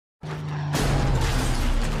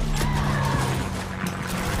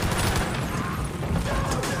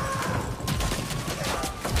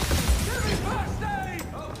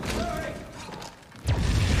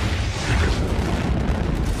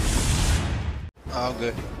I'm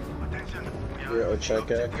good. Yeah,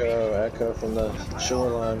 check Echo from the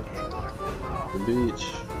shoreline. The beach.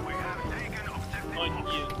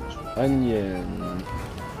 Onion.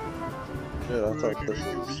 Shit, I thought this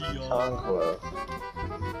was Conquest.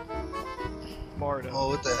 Oh,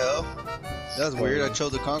 what the hell? That was weird. I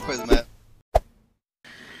chose the Conquest map.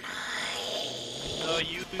 No,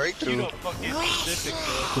 you Breakthrough. queued up fucking Pacific,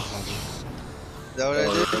 bro. Is that what I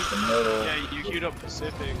did? Yeah, you queued up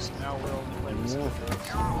Pacific, so now we're only playing Pacific.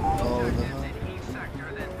 Oh, the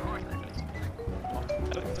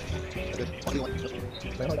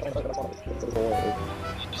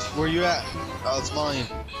Where you at? Oh, it's mine.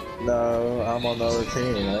 No, I'm on the other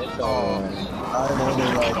team, right? I'm on the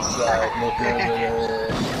right side, looking over there.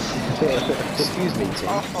 Excuse me, Tim.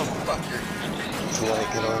 Oh, fucker. It's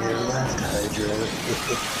like it on your left, Hydra.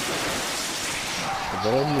 God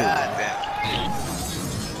damn.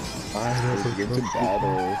 I never get to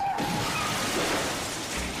battle.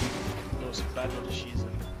 Those battle she's in.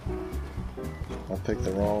 I picked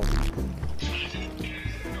the wrong.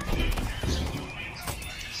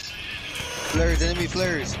 Flares, enemy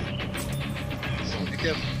flares. Pick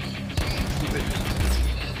up.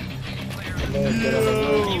 Get on the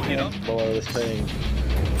roof below this thing.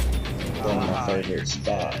 One of my favorite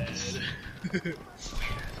spots.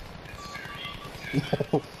 I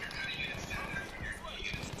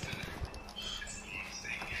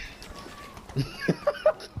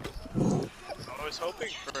was hoping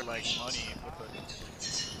for like money, but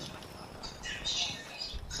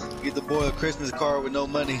Get the boy a Christmas card with no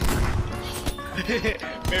money.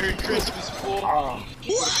 Merry Christmas, fool.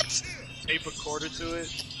 What? Tape a quarter to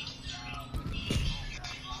it.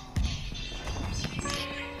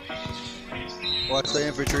 Watch the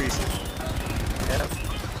infantries. Yep.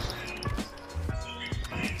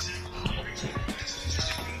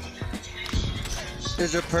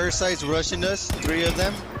 There's a parasites rushing us. 3 of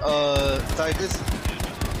them. Titus.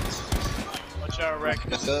 Watch out, Rack.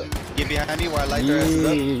 Get behind me while I light their asses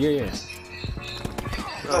up. Yeah.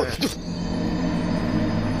 Oh.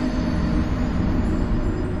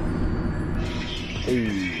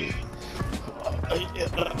 Hey.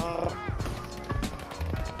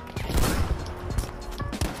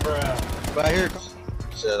 Right here.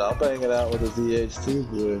 Shit, I'll bang it out with a ZH2,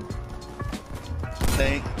 boy.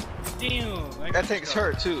 Tank. Damn. That tank's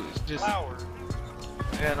hurt too. It's just. Flower.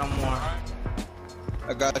 Yeah, no more.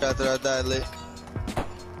 I got it after I died lit.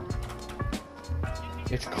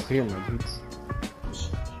 It's clear, my dudes.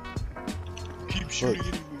 Keep shooting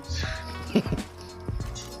anyways.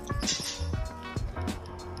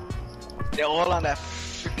 They're all on that.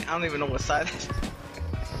 I don't even know what side.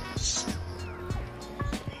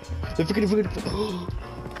 They're freaking.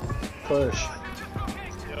 Push.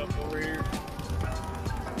 Yup, over here.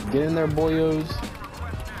 Get in there, boyos.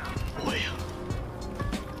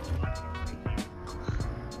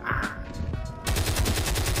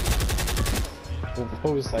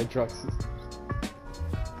 What was side trucks?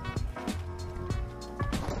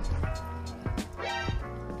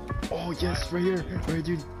 Oh yes, right here,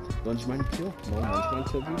 dude. Lunge mine kill. No, lunge mine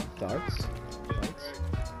kill, dude. Darts.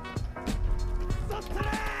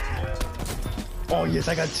 Oh yes,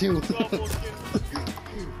 I got 2.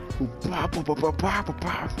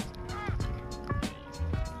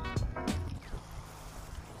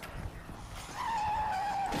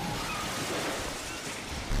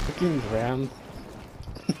 Fucking rammed.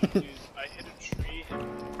 Dude, I hit a tree and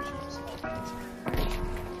juice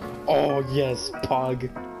Oh yes, Pog.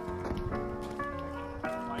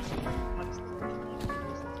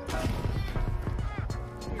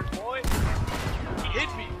 boy. He hit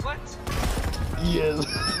me. What? Yes.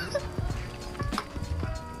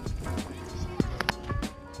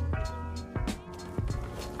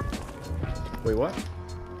 Wait, what?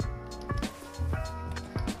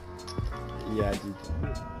 Yeah, dude.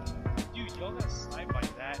 Dude, y'all got sniped by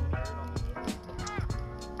that nerd on the hook.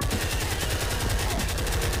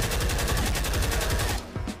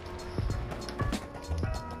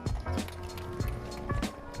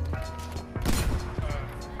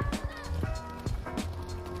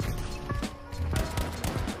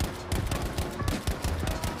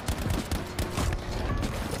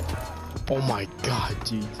 Oh my god,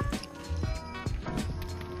 dude.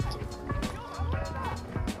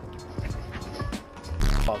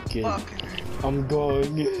 Fuck it. I'm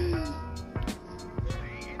going.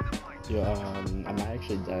 Yo, I might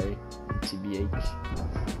actually die. TBH.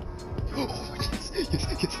 Oh, yes.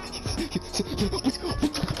 Let's go.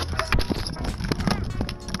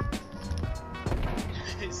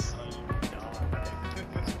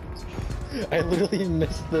 I literally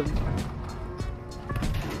missed them.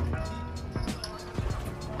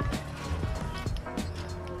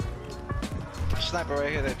 sniper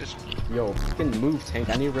right here that just. Yo, fucking move, tank.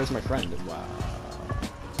 I need to res my friend. Wow.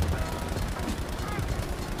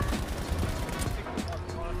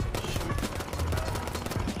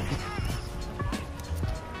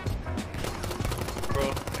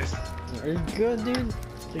 Bro, it's. Are you good, dude?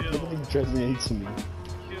 Like, literally driving into me.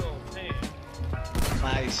 Kill tank.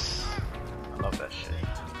 Nice. I love that shit.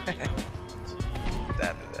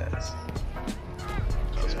 That is ass.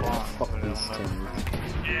 Fuck this tank.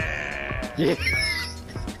 Yeah. Yeah.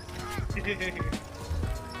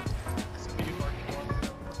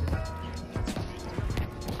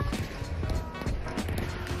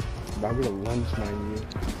 Why would a lunge mine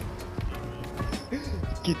you?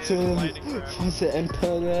 Get him! Fase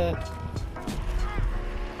Emperor!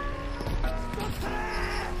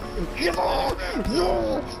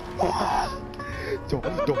 No!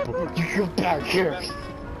 Don't, you get back here!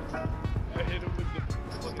 I hit him with the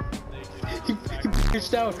fucking naked. He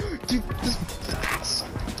pushed out! Dude, this ass!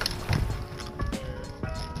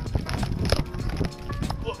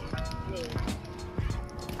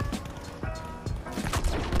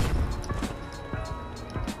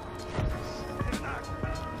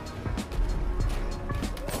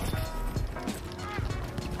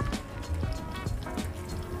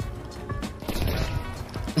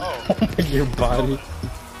 Your body.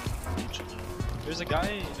 There's a guy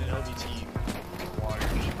in an LBT water.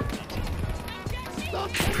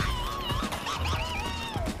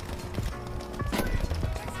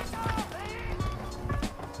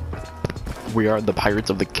 We are the Pirates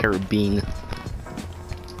of the Caribbean.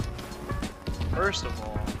 First of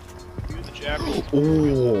all, you're the Japanese.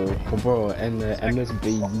 Oh, bro, and the MS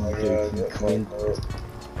baby, dude, Clint. Yeah,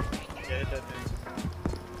 hit that thing.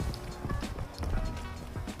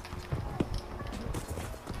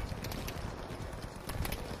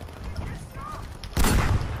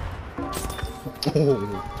 Oh.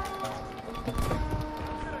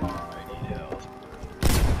 I need help.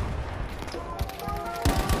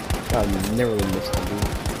 God, never really missed him, dude.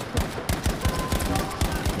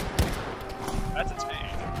 That's a tank.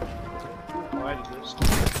 Why did this?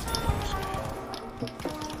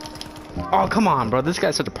 Oh, come on, bro. This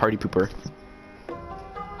guy's such a party pooper.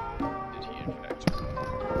 Did he infect?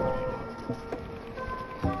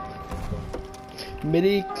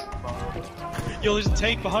 Medic. Yo, there's a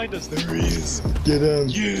tank behind us. There he is. Get him.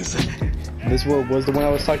 Yes. This one was the one I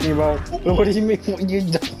was talking about. What do you mean? What you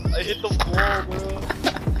done? I hit the wall, bro.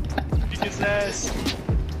 Kick his ass.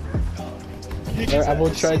 Alright, I will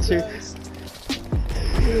try to.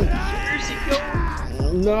 Where's he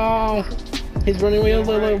going? No! He's running away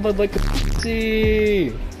like a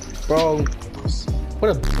pussy! Bro. What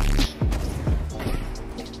a.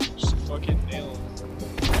 Just fucking nail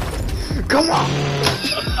him. Come on!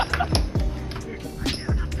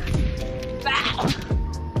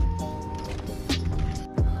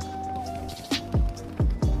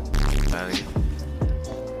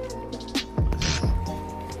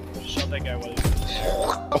 Shot that guy while he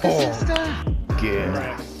Oh!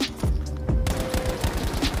 Yeah.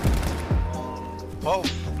 Oh,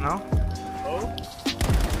 no? Oh?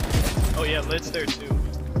 Oh yeah, Lid's there too.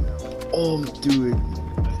 Oh, dude.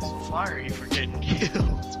 Why are you forgetting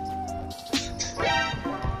killed?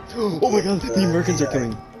 Oh my god, the Americans are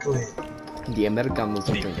coming. The Americans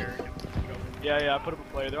are coming. Yeah, I put up a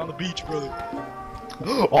player. They're on the beach, brother.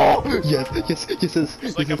 Oh, yes.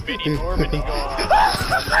 It's like a mini Normandy going on.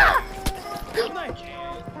 I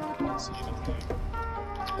can't see anything.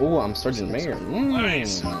 Oh, I'm Sergeant Mayor.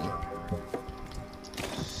 Nice. I'm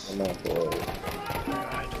not bored.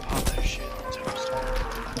 Alright, pop that shit on toast.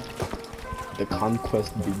 The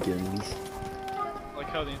Conquest Begins. I like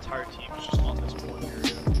how the entire team is just on this one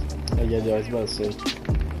area. Oh, yeah, I was about to say.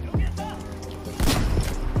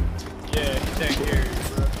 Yeah, hit that carrier,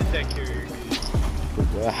 bro. Hit that carrier,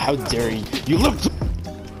 dude. How dare you? You look.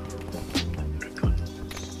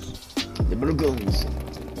 The blue guns.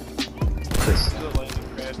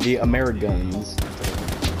 The Americans.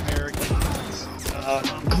 Americans.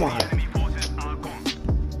 Come on.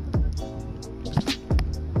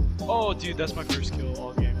 Oh, dude, that's my first kill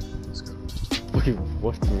all game. Let's go. Wait,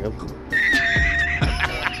 what's the up?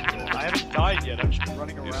 I haven't died yet. I've just been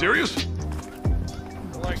running around. You serious?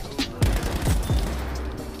 Like,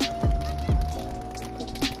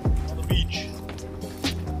 on the beach.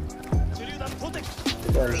 Here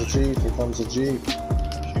comes a jeep, here comes a jeep. Shoot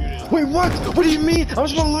it. Wait, what? What do you mean? I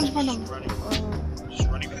was about to launch my Just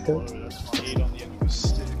running with the load. That's my 8 on the end of a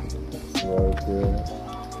stick. Right there.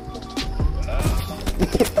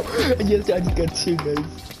 Yes, I just got 2 guys.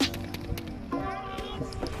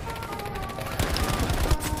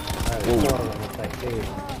 Alright, 4 of them, it's like 8.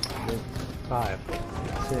 5.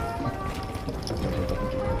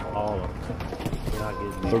 All of them. You're not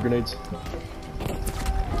getting Throw me. grenades.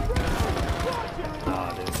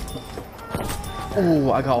 Nah, dude.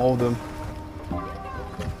 Oh, I got all of them.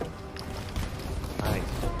 Nice.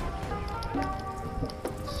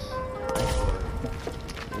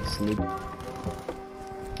 Sneak.